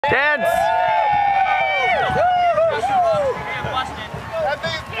Dance!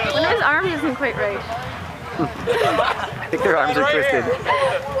 One of his arms isn't quite right. I think their arms are twisted.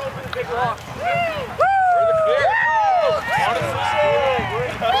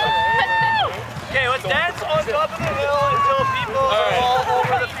 Okay, let's dance on top of the hill until people are all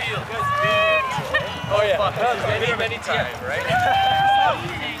over the field. Oh yeah, many times, right?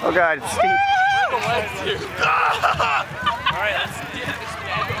 Oh god, it's steep. Alright, let's do this.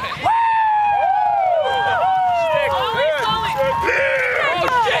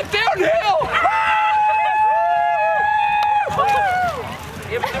 Downhill!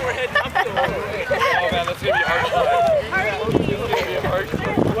 Yeah, but then we're heading up the road. Oh man, that's gonna be hard. That's gonna be a hard.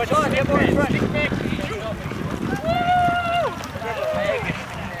 Watch on, get more in front.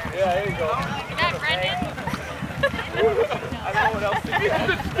 Yeah, there you go. Is that Brendan? I don't know what else to do. It's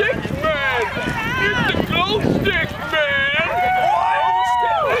the stick man! It's the Glowstick Man!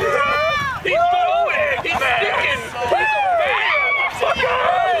 He's glowing! He's sticking! He's a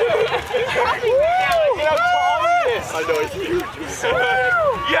I know he's huge.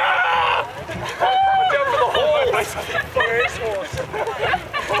 Yeah! Watch out for the hole!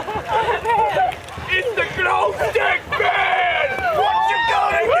 It's the Glowstick Man! What you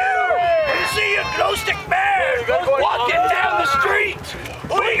gonna do? See a Glowstick Man walking down the street!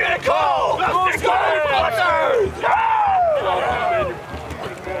 Who are you gonna call? The Ghostbusters!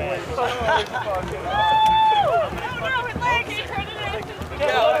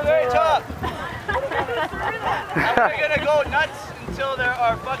 Yeah, very tough. We're gonna go nuts until there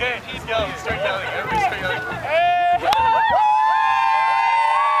are fucking people. Start yelling. Everybody start yelling. Hey!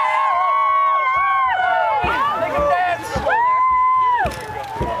 Make a dance!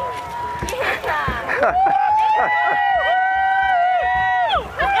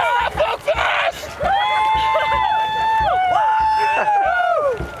 Fuck fast!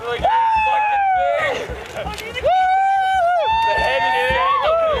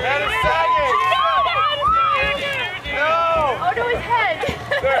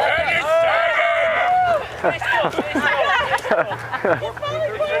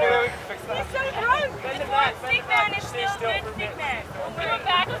 Stick man is still good, stick man. We went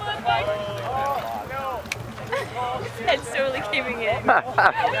back a little bit. His head's totally giving it. Let it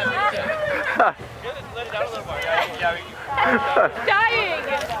down a little more. Dying!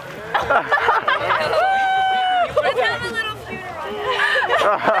 Let's have a little funeral.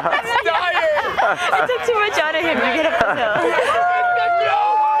 It's dying! I took too much out of him to get up this hill.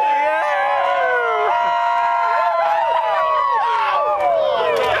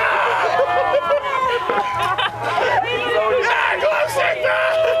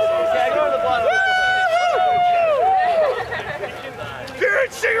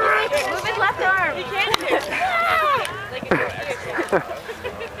 Cigarettes! Move his left arm. He can't do it.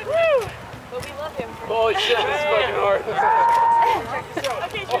 But we love him. Holy shit, this is fucking hard.